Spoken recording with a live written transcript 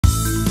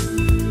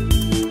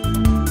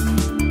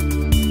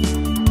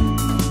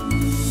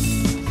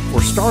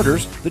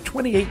starters, the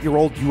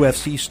 28-year-old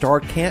UFC star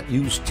can't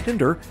use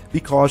Tinder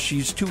because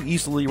she's too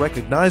easily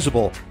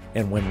recognizable,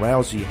 and when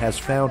Rousey has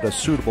found a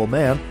suitable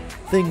man,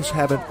 things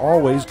haven't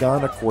always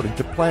gone according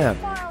to plan.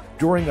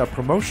 During a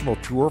promotional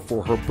tour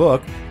for her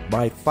book,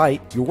 My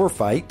Fight, Your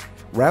Fight,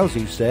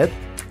 Rousey said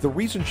the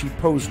reason she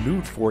posed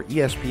nude for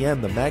ESPN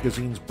The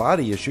Magazine's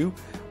body issue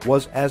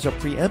was as a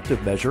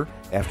preemptive measure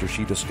after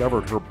she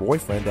discovered her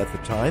boyfriend at the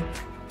time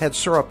had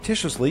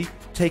surreptitiously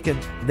taken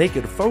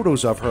naked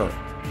photos of her.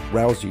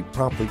 Rousey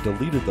promptly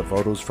deleted the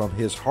photos from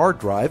his hard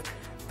drive,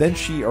 then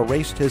she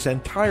erased his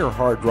entire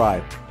hard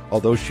drive,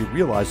 although she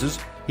realizes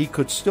he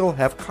could still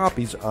have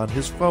copies on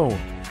his phone.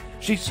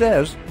 She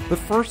says the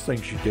first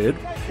thing she did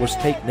was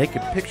take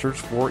naked pictures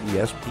for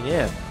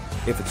ESPN.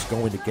 If it's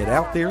going to get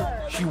out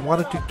there, she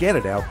wanted to get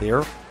it out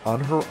there on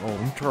her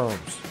own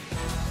terms.